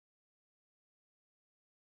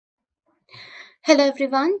Hello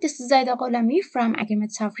everyone, this is Zaida Gholami from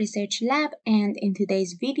Agrimet Research Lab, and in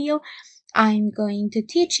today's video I'm going to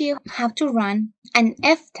teach you how to run an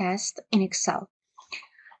F-test in Excel.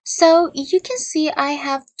 So you can see I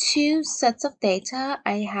have two sets of data.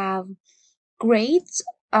 I have grades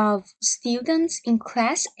of students in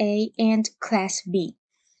class A and class B.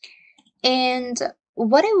 And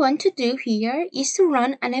what I want to do here is to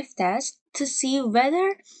run an F-test to see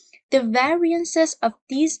whether the variances of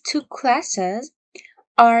these two classes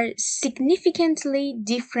are significantly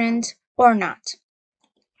different or not.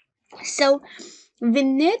 So we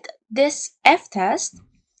need this F-test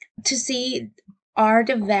to see are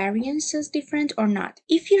the variances different or not.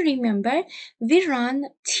 If you remember, we run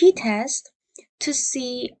t-test to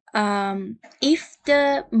see if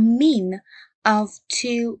the mean of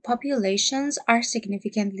two populations are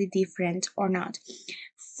significantly different or not.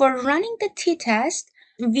 For running the t-test,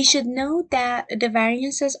 we should know that the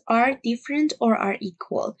variances are different or are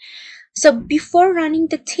equal. So before running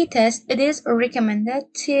the t-test, it is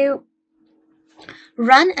recommended to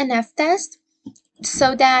run an F-test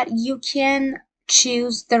so that you can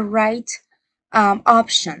choose the right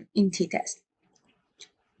option in t-test.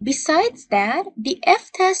 Besides that, the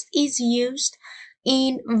F-test is used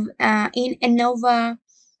in ANOVA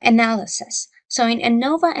analysis. So in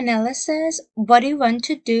ANOVA analysis, what you want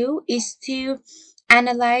to do is to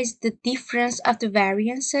analyze the difference of the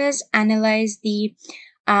variances, analyze the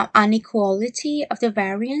inequality of the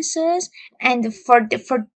variances, and for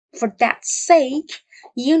that sake,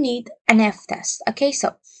 you need an F-test. Okay,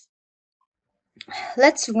 so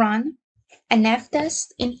let's run an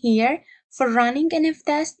F-test in here. For running an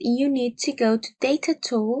F-test, you need to go to Data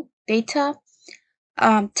Tool, Data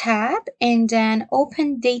tab, and then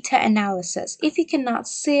open Data Analysis. If you cannot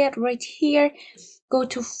see it right here, go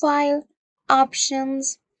to File,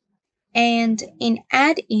 Options, and in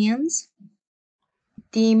Add-ins,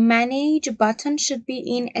 the Manage button should be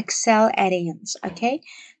in Excel Add-ins. Okay,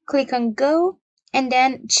 click on Go, and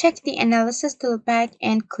then check the Analysis toolpack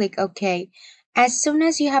and click OK. As soon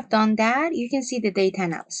as you have done that, you can see the data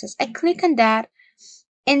analysis. I click on that,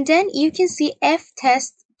 and then you can see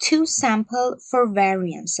F-test to sample for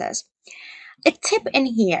variances. A tip in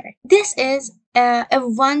here, this is a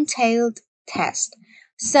one-tailed test.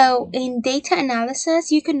 So in data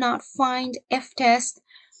analysis, you cannot find F-test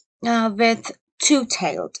with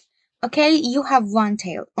two-tailed. Okay, you have one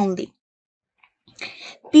tail only.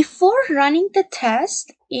 Before running the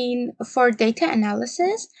test for data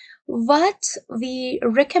analysis, what we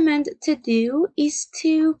recommend to do is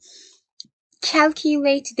to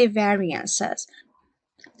calculate the variances.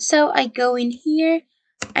 So I go in here,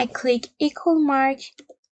 I click equal mark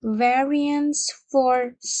variance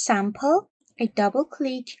for sample, I double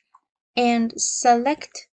click and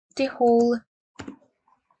select the whole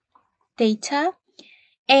data,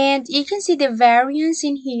 and you can see the variance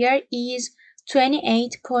in here is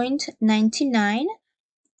 28.99,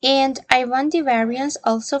 and I want the variance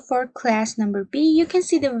also for class number B. You can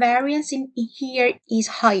see the variance in here is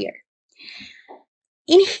higher.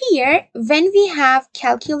 In here, when we have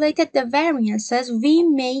calculated the variances, we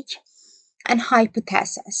make an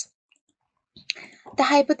hypothesis. The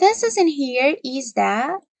hypothesis in here is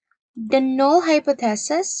that the null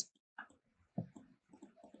hypothesis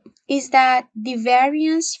is that the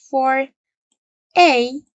variance for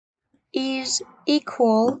A is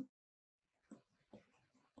equal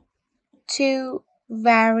to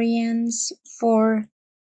variance for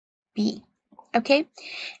B. Okay,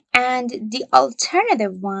 and the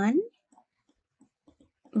alternative one,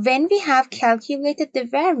 when we have calculated the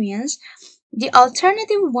variance, the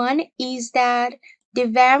alternative one is that the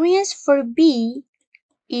variance for B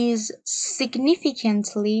is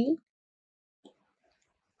significantly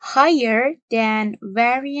higher than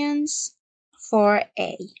variance for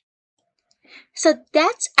A. So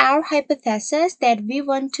that's our hypothesis that we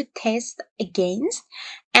want to test against,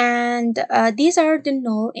 and these are the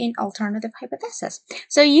null and alternative hypothesis.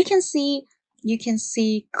 So you can see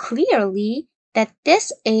clearly that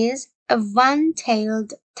this is a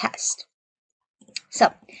one-tailed test.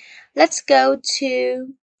 So let's go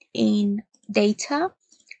to in data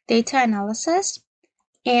analysis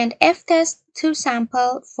and F-test to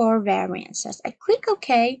sample for variances. I click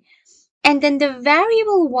OK, and then the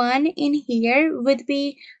variable one in here would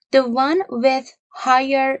be the one with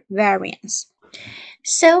higher variance.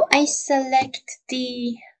 So I select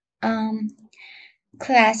the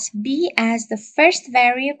class B as the first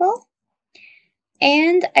variable,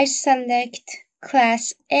 and I select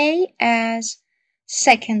class A as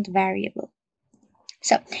second variable.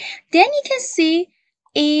 So then you can see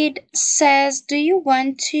it says, do you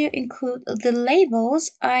want to include the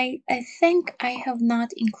labels? I think I have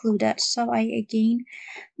not included, so I again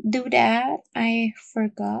do that. I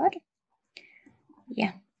forgot.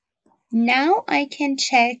 Yeah. Now I can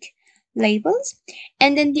check labels,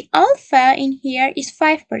 and then the alpha in here is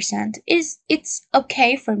 5%. It's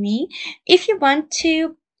okay for me. If you want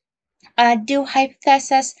to do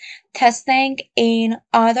hypothesis testing in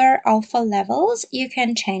other alpha levels, you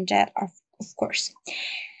can change it, of course.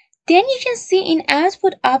 Then you can see in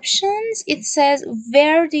output options, it says,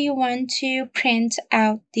 where do you want to print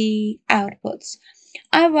out the outputs?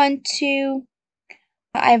 I want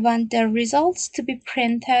the results to be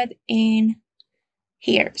printed in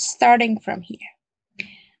here, starting from here.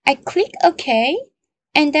 I click OK,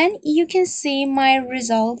 and then you can see my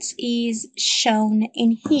results is shown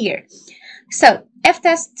in here. So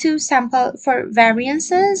F-test2 sample for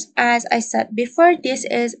variances, as I said before, this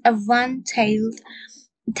is a one-tailed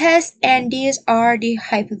test, and these are the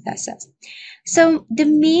hypotheses. So the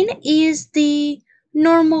mean is the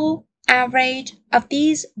normal average of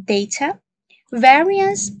these data.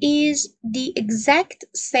 Variance is the exact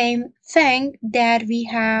same thing that we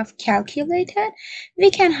have calculated. We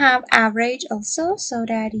can have average also, so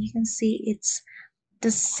that you can see it's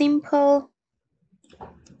the simple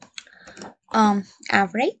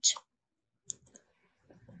average.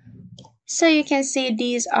 So you can see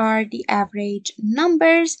these are the average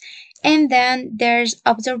numbers, and then there's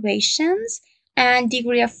observations and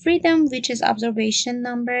degree of freedom, which is observation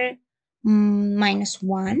number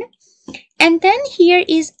 -1. And then here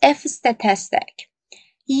is F statistic.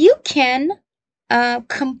 You can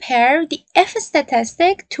compare the F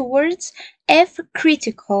statistic towards F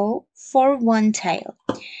critical for one tail.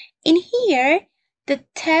 In here, the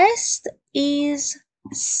test is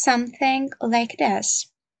something like this.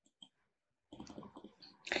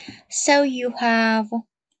 So you have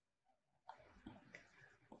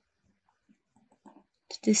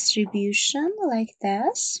the distribution like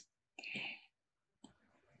this.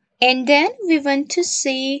 And then we want to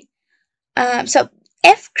see, so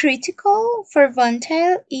F critical for one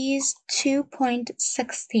tail is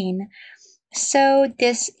 2.16. So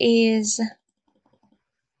this is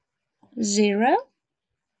 0.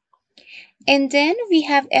 And then we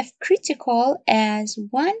have F critical as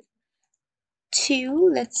 1,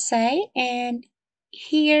 2, let's say, and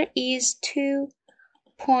here is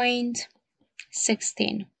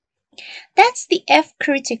 2.16. That's the F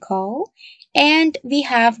critical, and we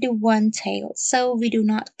have the one tail, so we do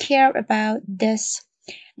not care about this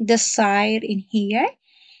side in here.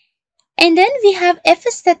 And then we have F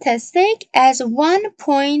statistic as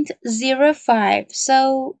 1.05,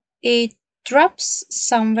 so it drops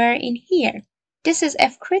somewhere in here. This is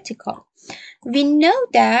F critical. We know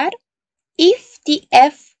that if the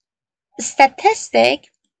F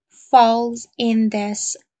statistic falls in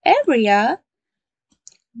this area,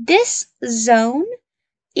 this zone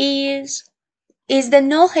is the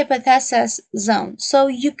null hypothesis zone. So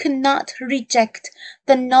you cannot reject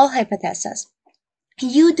the null hypothesis.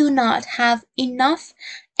 You do not have enough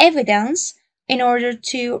evidence in order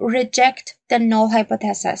to reject the null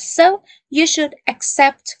hypothesis. So you should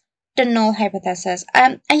accept the null hypothesis.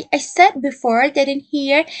 I said before that in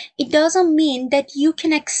here, it doesn't mean that you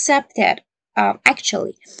can accept it.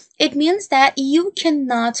 Actually, it means that you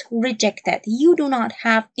cannot reject it. You do not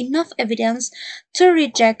have enough evidence to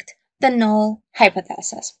reject the null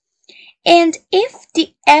hypothesis. And if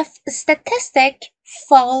the F statistic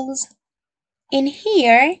falls in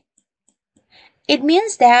here, it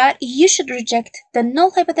means that you should reject the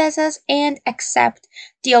null hypothesis and accept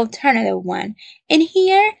the alternative one. In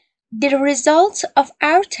here, the results of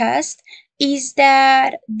our test is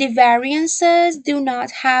that the variances do not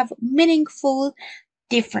have meaningful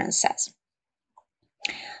differences.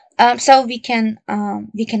 So we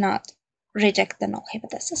cannot reject the null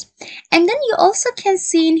hypothesis. And then you also can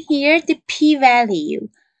see in here the p-value.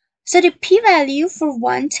 So the p-value for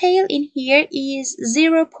one tail in here is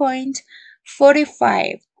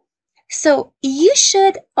 0.45. So you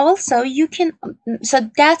should also, so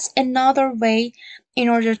that's another way in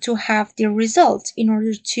order to have the results, in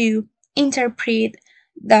order to interpret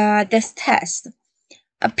this test.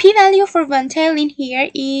 A p-value for one tail in here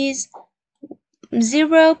is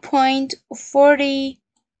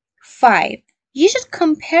 0.45. You should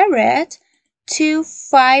compare it to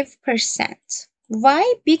 5%.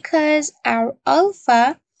 Why? Because our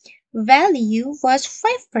alpha value was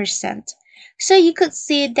 5%. So you could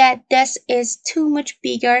see that this is too much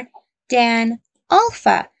bigger than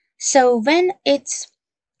alpha. So when it's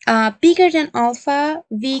bigger than alpha,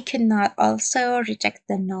 we cannot also reject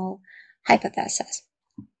the null hypothesis.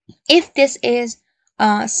 If this is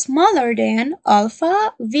smaller than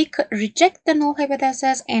alpha, we could reject the null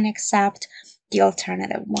hypothesis and accept the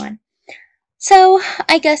alternative one. So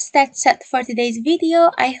I guess that's it for today's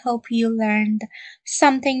video. I hope you learned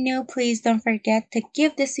something new. Please don't forget to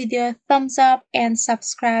give this video a thumbs up and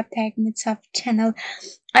subscribe to AcademicSoft channel.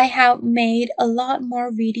 I have made a lot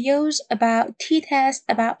more videos about t-test,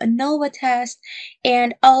 about ANOVA test,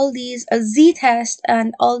 and all these z-test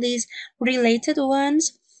and all these related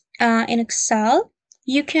ones in Excel.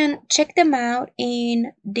 You can check them out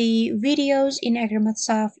in the videos in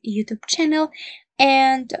AcademicSoft YouTube channel.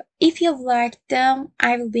 And if you've liked them,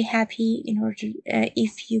 I will be happy in order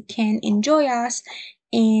if you can enjoy us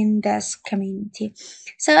in this community.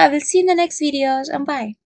 So I will see you in the next videos, and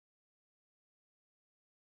bye.